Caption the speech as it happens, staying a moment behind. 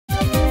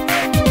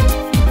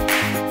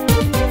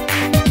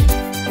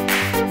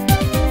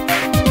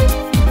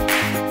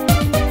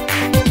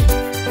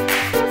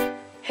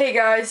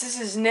guys,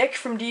 this is Nick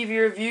from DV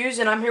Reviews,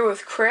 and I'm here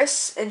with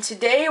Chris, and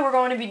today we're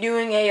going to be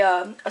doing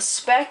a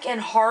spec and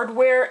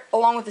hardware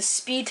along with a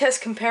speed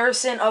test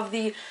comparison of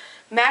the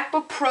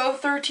MacBook Pro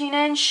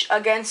 13-inch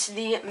against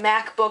the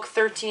MacBook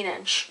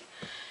 13-inch.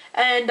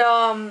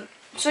 And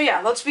so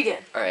yeah, let's begin.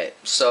 Alright,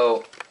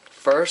 so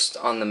first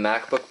on the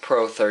MacBook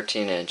Pro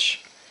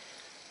 13-inch,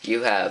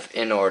 you have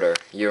in order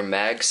your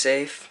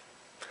MagSafe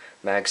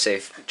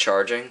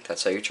charging,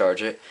 that's how you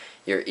charge it,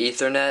 your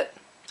Ethernet,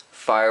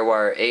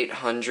 Firewire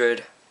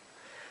 800,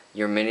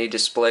 your mini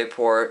display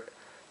port,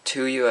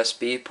 2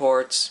 USB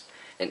ports,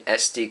 an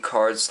SD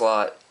card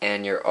slot,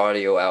 and your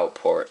audio out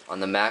port.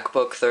 On the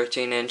MacBook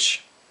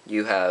 13-inch,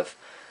 you have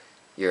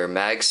your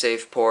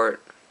MagSafe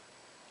port,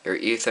 your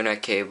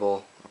Ethernet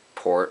cable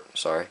port,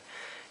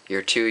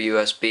 your 2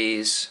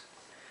 USBs,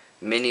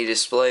 mini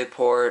display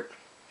port,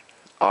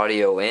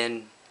 audio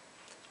in,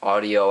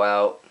 audio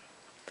out,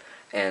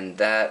 and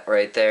that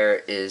right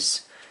there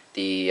is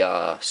the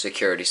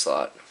security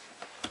slot.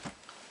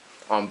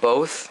 On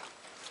both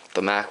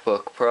the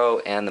MacBook Pro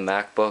and the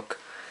MacBook,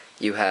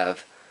 you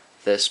have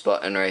this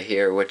button right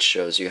here which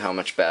shows you how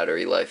much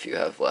battery life you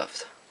have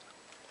left.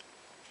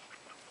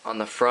 On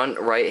the front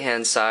right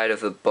hand side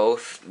of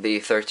both the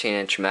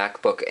 13-inch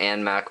MacBook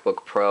and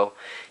MacBook Pro,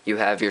 you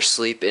have your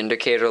sleep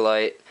indicator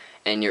light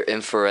and your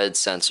infrared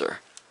sensor.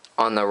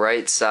 On the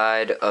right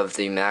side of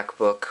the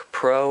MacBook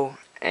Pro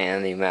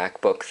and the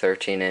MacBook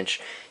 13-inch,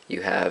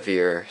 you have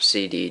your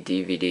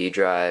CD/DVD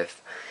drive,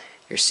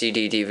 your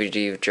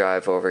CD/DVD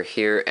drive over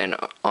here, and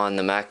on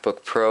the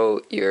MacBook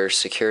Pro, your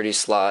security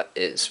slot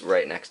is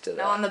right next to that.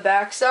 Now on the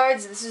back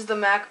sides, this is the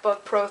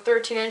MacBook Pro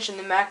 13-inch and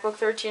the MacBook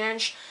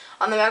 13-inch.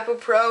 On the MacBook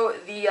Pro,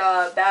 the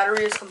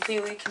battery is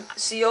completely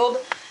sealed,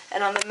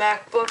 and on the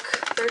MacBook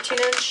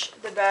 13-inch,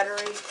 the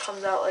battery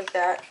comes out like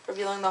that,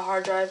 revealing the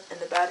hard drive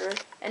and the battery.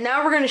 And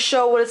now we're going to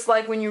show what it's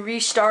like when you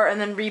restart and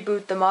then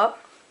reboot them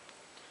up.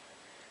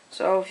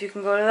 So if you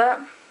can go to that.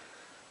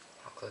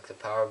 I'll click the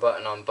power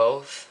button on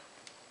both,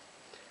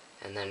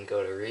 and then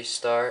go to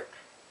restart,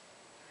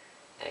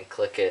 and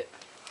click it.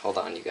 Hold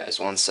on you guys,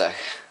 one sec.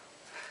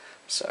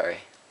 Sorry.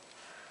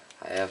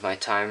 I have my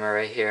timer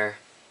right here.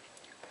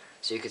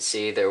 So you can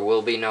see there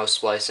will be no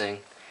splicing,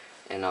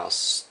 and I'll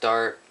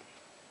start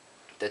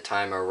the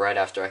timer right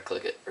after I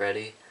click it.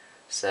 Ready,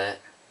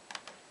 set.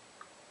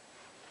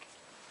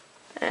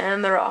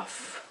 And they're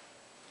off.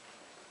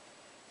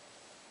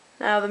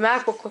 Now the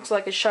MacBook looks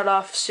like it shut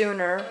off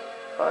sooner,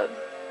 but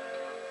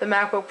the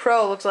MacBook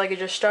Pro looks like it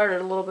just started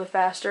a little bit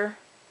faster.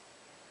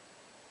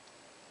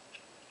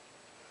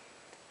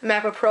 The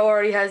MacBook Pro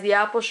already has the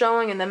Apple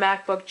showing, and the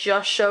MacBook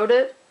just showed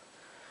it.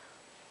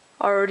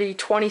 Already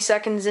 20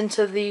 seconds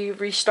into the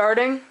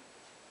restarting.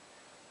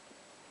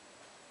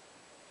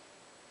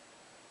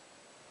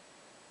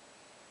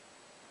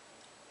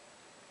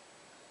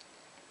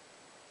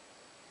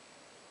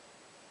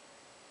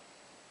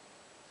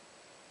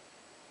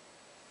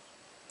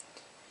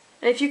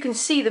 And if you can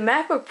see, the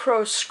MacBook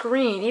Pro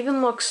screen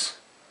even looks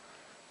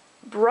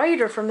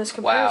brighter from this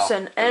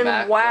comparison. Wow, and the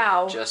MacBook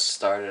wow, just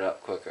started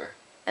up quicker.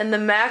 And the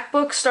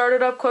MacBook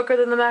started up quicker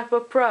than the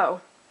MacBook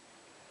Pro.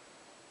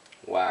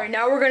 Wow. Alright,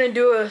 now we're going to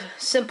do a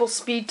simple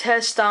speed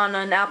test on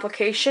an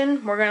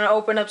application. We're going to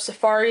open up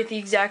Safari at the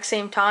exact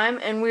same time,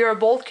 and we are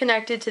both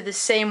connected to the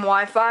same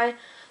Wi-Fi,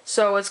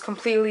 so it's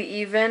completely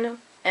even.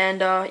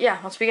 And yeah,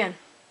 let's begin.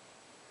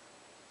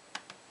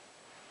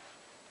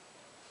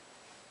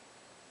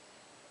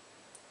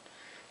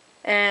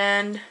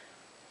 And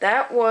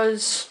that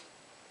was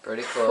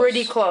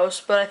pretty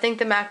close, but I think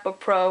the MacBook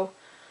Pro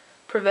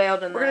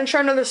prevailed in that. We're going to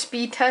try another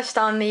speed test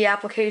on the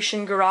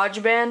application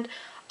GarageBand.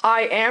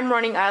 I am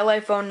running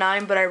iPhone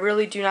 9, but I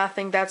really do not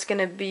think that's going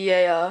to be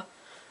a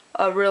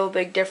real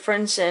big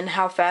difference in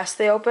how fast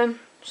they open.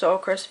 So,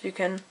 Chris, if you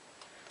can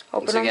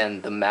open them. Once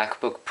again, the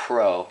MacBook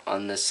Pro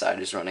on this side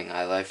is running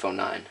iPhone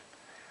 9.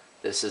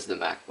 This is the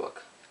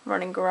MacBook. I'm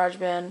running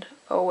GarageBand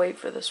 08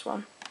 for this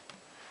one.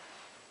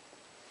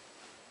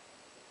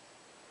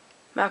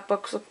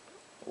 MacBooks look...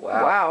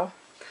 Wow.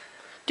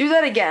 Do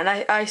that again.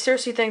 I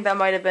seriously think that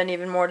might have been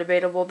even more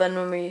debatable than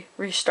when we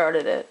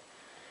restarted it.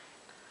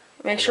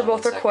 Make sure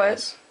both are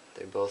quit.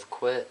 They both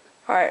quit.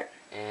 Alright.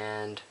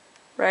 And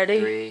ready?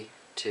 3,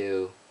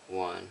 2,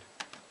 1.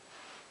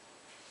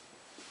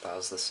 That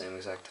was the same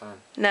exact time.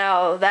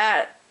 Now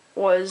that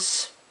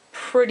was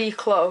pretty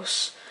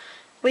close.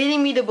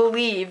 Leading me to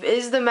believe,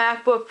 is the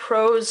MacBook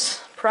Pro's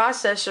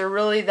processor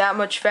really that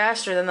much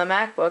faster than the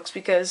MacBooks?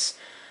 Because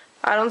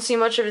I don't see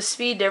much of a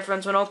speed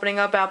difference when opening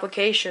up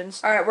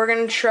applications. Alright, we're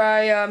going to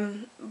try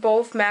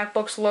both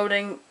MacBooks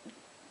loading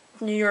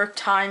New York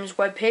Times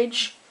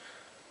webpage.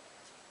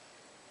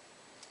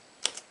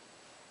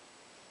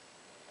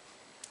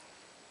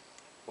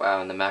 Wow,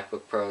 and the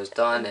MacBook Pro is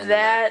done, and the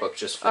MacBook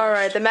just finished.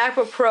 Alright, the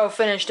MacBook Pro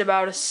finished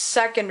about a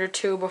second or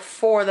two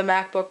before the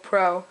MacBook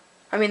Pro.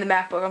 I mean the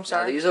MacBook, I'm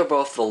sorry. Now, these are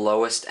both the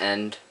lowest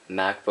end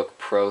MacBook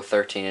Pro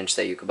 13-inch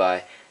that you could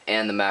buy,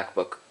 and the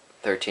MacBook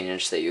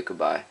 13-inch that you could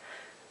buy.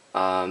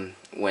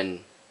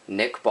 When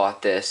Nick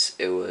bought this,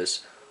 it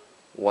was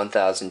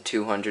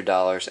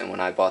 $1,200, and when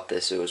I bought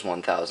this it was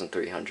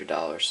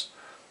 $1,300.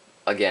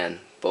 Again,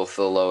 both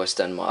the lowest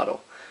end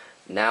model.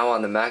 Now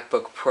on the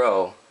MacBook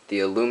Pro, the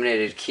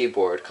illuminated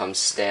keyboard comes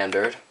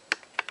standard,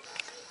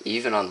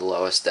 even on the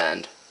lowest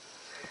end,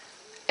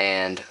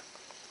 and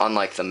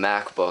unlike the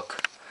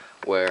MacBook,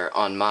 where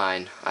on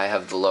mine I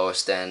have the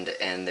lowest end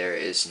and there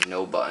is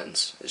no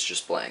buttons, it's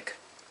just blank.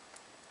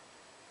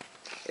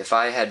 If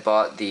I had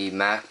bought the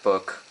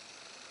MacBook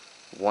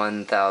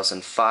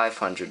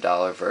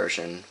 $1,500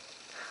 version,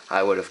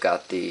 I would have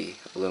got the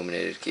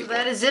illuminated keyboard.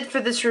 That is it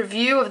for this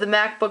review of the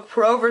MacBook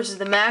Pro versus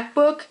the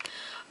MacBook.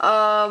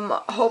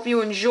 Hope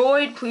you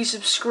enjoyed. Please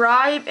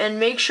subscribe and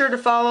make sure to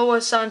follow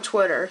us on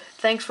Twitter.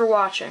 Thanks for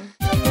watching.